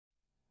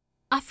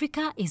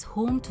Africa is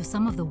home to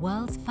some of the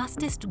world's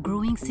fastest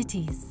growing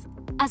cities.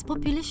 As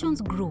populations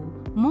grow,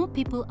 more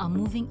people are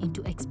moving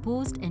into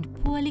exposed and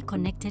poorly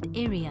connected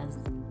areas.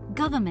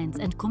 Governments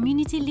and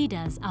community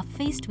leaders are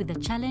faced with the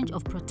challenge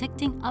of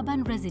protecting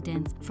urban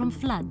residents from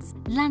floods,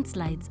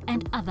 landslides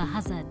and other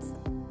hazards.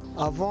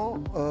 Avant,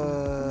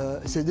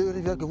 ces deux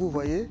rivières que vous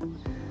voyez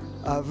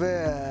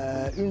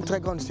avaient une très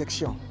grande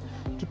section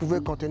qui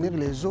pouvait contenir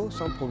les eaux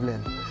sans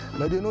problème.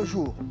 Mais de nos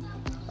jours,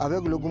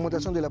 avec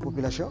l'augmentation de la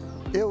population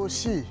et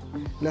aussi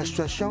la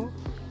situation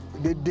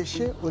des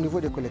déchets au niveau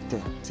des collecteurs,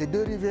 ces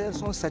deux rivières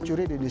sont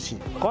saturées de déchets.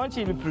 Quand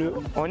il pleut,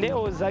 on est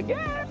aux aguets.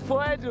 Il faut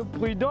être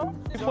prudent,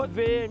 il faut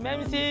veiller.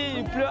 Même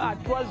s'il pleut à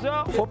 3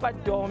 heures, il ne faut pas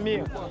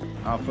dormir.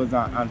 En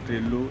faisant entrer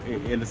l'eau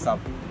et le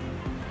sable.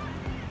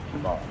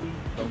 Bon,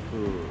 donc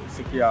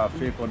ce qui a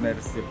fait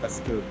connaître, c'est parce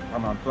que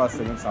pendant 3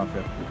 semaines sans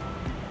faire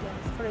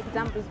plus. For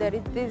example, there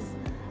is this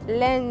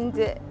land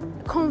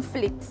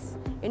conflicts.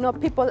 You know,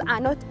 people are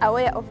not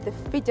aware of the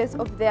features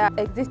of their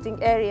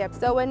existing area.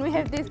 So when we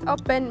have this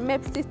open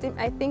map system,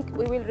 I think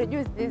we will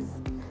reduce these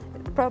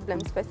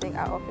problems facing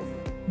our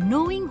office.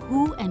 Knowing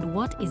who and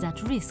what is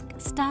at risk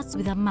starts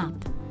with a map.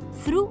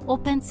 Through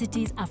Open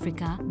Cities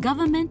Africa,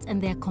 governments and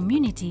their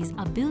communities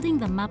are building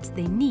the maps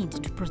they need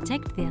to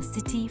protect their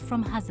city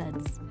from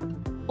hazards.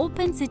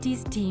 Open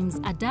Cities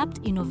teams adapt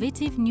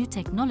innovative new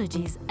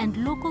technologies and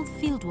local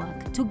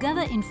fieldwork to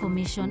gather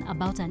information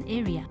about an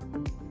area.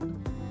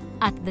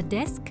 At the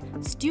desk,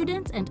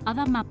 students and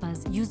other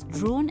mappers use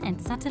drone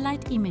and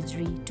satellite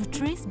imagery to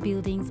trace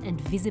buildings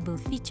and visible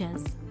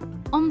features.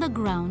 On the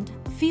ground,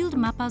 field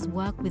mappers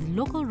work with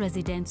local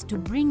residents to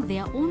bring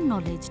their own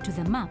knowledge to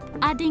the map,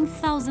 adding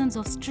thousands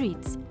of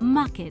streets,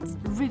 markets,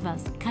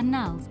 rivers,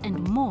 canals,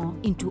 and more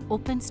into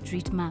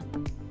OpenStreetMap.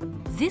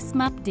 This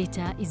map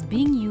data is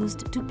being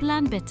used to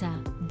plan better,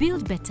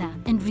 build better,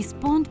 and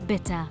respond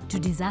better to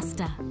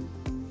disaster.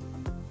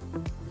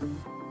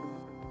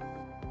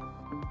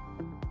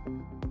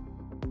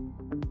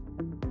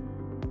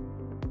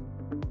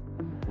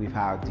 We've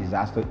had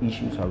disaster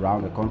issues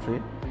around the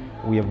country.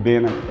 We have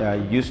been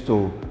used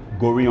to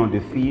going on the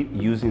field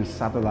using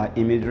satellite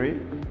imagery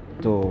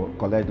to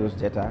collect those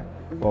data.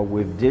 But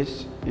with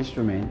this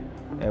instrument,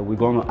 we're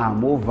going to add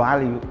more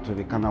value to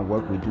the kind of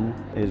work we do.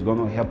 It's going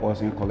to help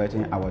us in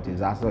collecting our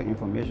disaster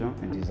information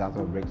and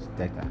disaster risk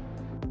data.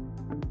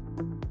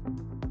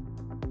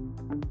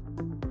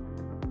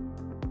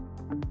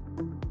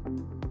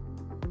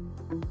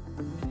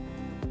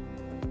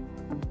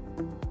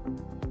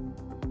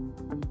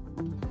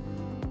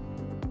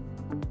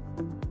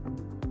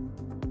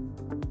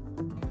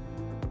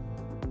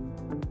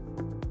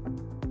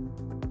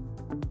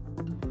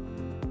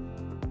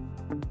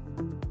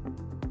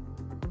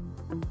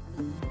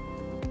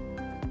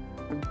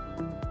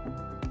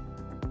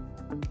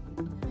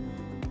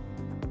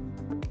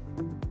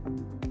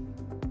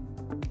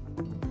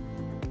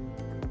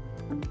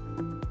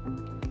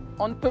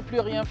 On ne peut plus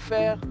rien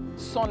faire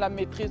sans la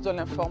maîtrise de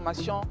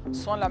l'information,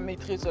 sans la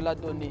maîtrise de la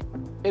donnée.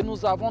 Et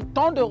nous avons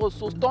tant de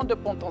ressources, tant de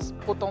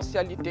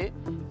potentialités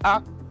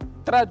à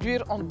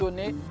traduire en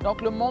données.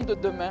 Donc le monde de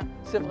demain,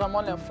 c'est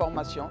vraiment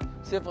l'information,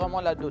 c'est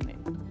vraiment la donnée.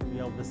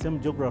 We have the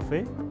same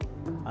geography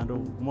and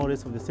more or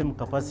less of the same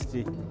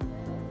capacity.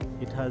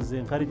 It has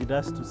encouraged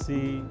us to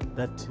see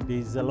that there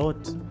is a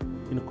lot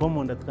in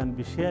common that can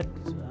be shared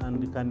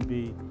and can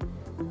be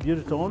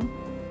built on.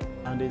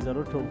 And there's a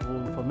lot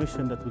of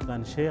information that we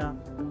can share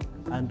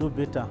and do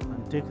better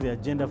and take the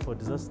agenda for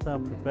disaster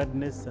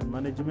preparedness and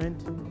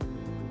management,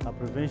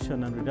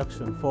 prevention and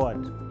reduction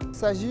forward. Il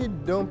s'agit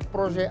d'un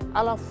projet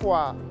à la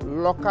fois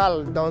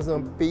local dans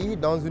un pays,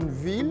 dans une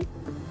ville,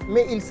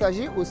 mais il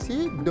s'agit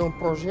aussi d'un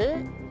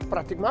projet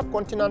pratiquement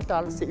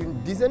continental. C'est une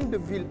dizaine de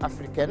villes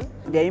africaines.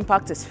 Their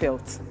impact is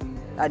felt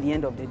at the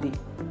end of the day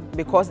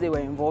because they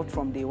were involved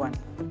from day one.